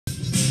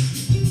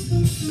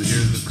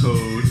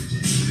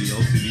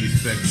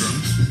spectrum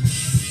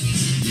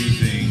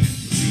using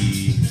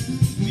the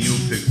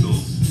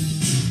neopixels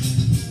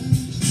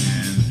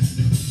and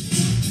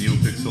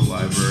neopixel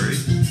library.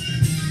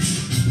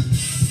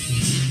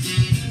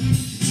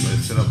 So I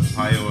set up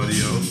Pi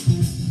Audio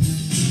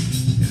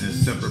in a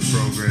separate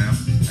program.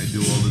 I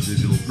do all the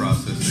digital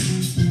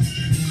processing.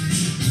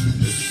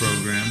 In this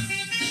program,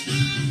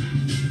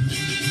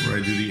 where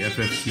I do the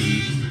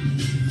FFT,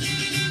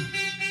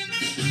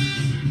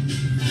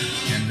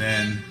 and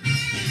then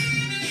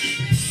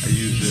I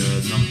use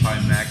the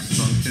NumPy max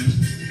function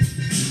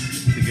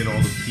to get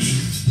all the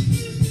peaks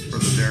for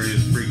the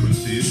various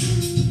frequencies,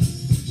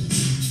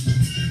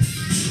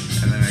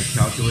 and then I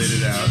calculate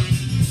it out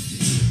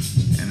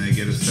and I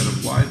get a set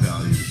of Y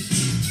values.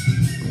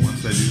 But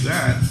once I do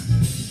that,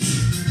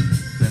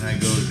 then I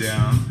go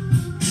down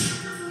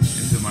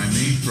into my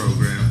main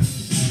program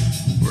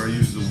where I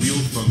use the wheel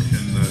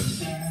function that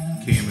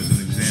came as an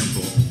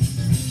example,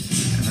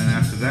 and then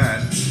after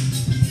that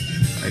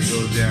I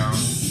go down.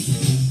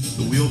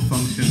 The wheel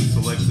function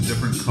selects a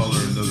different color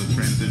and does a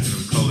transition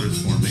of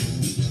colors for me.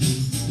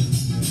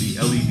 The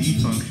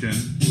LED function,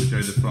 which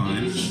I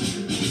define,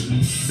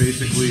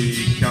 basically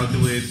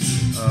calculates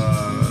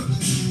a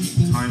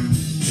time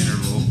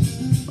interval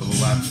of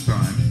elapsed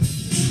time,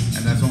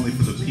 and that's only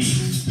for the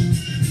peaks.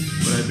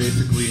 But I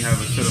basically have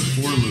a set of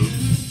for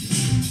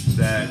loops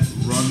that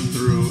run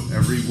through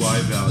every Y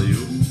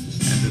value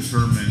and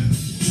determine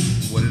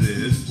what it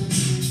is,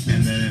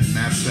 and then it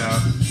maps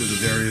out to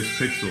the various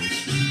pixels.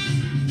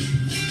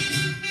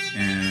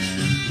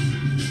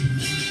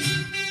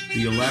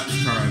 The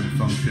elapsed time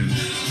function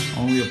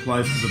only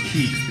applies to the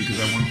peaks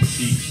because I want the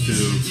peaks to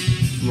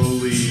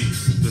slowly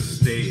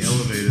stay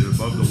elevated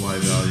above the Y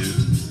values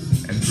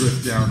and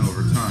drift down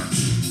over time.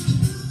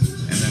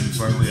 And then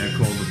finally I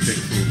call the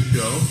pixel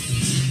show.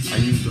 I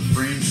use the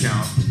frame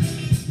count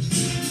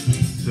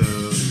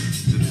to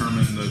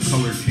determine the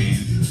color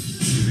change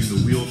using the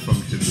wheel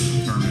function to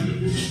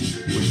determine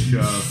which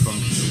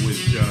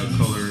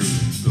color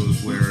goes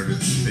where,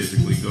 and it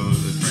basically it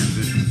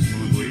transitions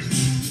smoothly.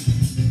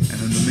 And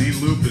then the main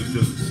loop is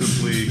just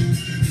simply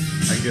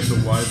I get the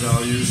Y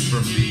values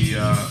from the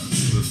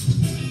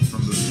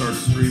start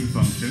stream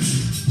function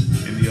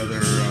in the other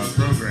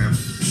program,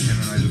 and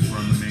then I just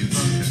run the main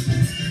function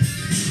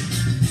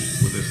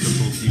with a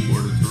simple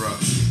keyboard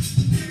interrupt.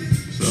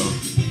 So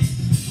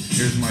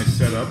here's my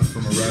setup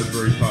from a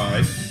Raspberry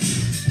Pi.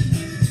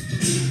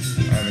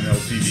 I have an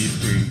LCD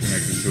screen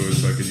connected to it,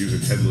 so I could use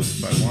it headless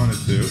if I wanted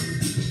to.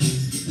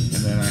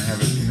 And then I have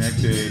it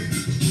connected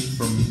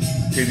from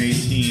pin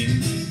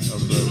 18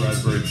 of the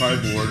Raspberry Pi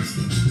board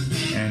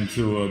and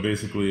to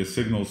basically a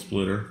signal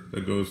splitter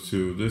that goes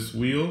to this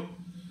wheel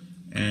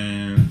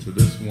and to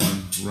this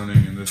one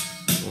running in this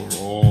over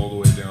all the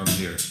way down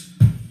here.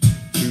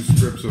 Two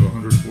strips of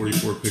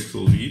 144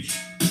 pixels each,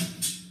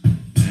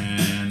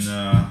 and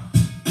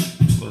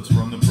let's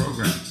run the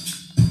program.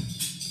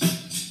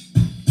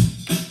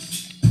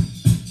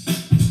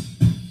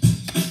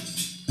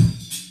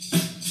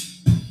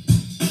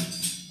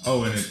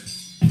 Oh, and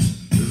this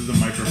is the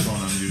microphone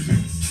I'm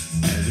using,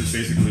 and it just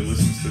basically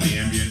listens to the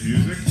ambient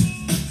music,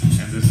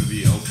 and this is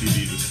the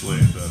LCD display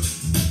it does.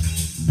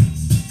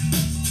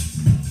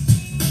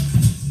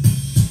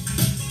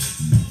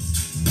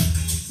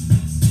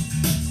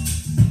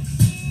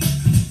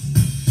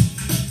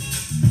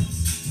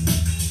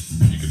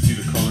 You can see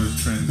the colors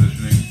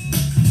transitioning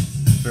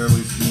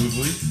fairly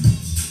smoothly,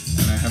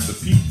 and I have the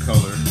peak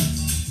color,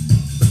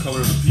 the color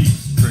of the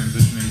peaks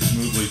transitioning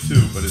smoothly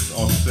too, but it's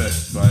offset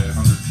by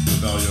the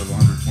value of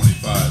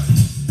 125,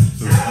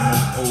 so it's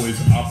almost always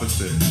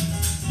opposite